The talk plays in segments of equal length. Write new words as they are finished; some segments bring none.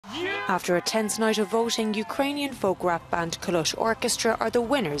After a tense night of voting, Ukrainian folk rap band Kalush Orchestra are the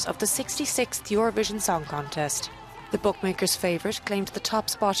winners of the 66th Eurovision Song Contest. The bookmakers' favourite claimed the top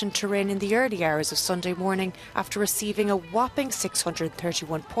spot in Turin in the early hours of Sunday morning after receiving a whopping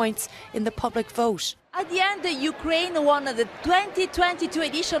 631 points in the public vote. At the end, Ukraine won the 2022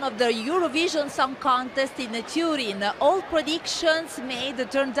 edition of the Eurovision Song Contest in Turin. All predictions made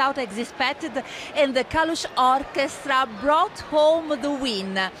turned out as expected, and the Kalush Orchestra brought home the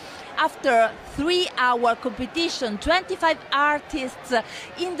win. After 3-hour competition, 25 artists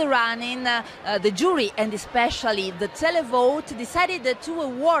in the running, the jury and especially the televote decided to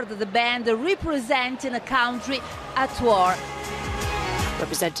award the band representing a country at war.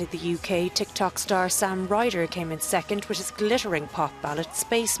 Representing the UK, TikTok star Sam Ryder came in second with his glittering pop ballad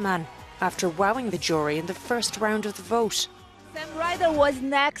Spaceman, after wowing the jury in the first round of the vote. Sam Ryder was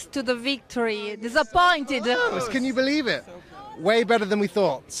next to the victory. Disappointed. Can you believe it? Way better than we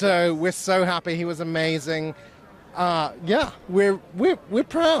thought. So we're so happy. He was amazing. Yeah, we're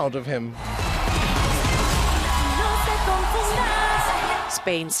proud of him.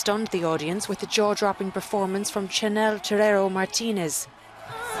 Spain stunned the audience with a jaw-dropping performance from Chanel Terrero Martinez.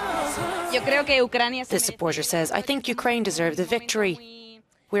 The supporter says, "I think Ukraine deserved the victory.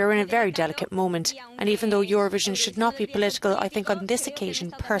 We're in a very delicate moment, and even though Eurovision should not be political, I think on this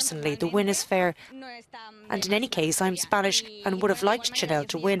occasion, personally, the win is fair. And in any case, I'm Spanish and would have liked Chanel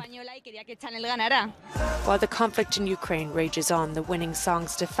to win." While the conflict in Ukraine rages on, the winning song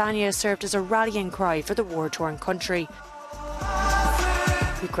Stefania served as a rallying cry for the war-torn country.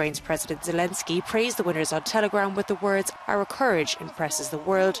 Ukraine's President Zelensky praised the winners on Telegram with the words, "Our courage impresses the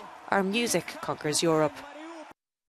world. Our music conquers Europe."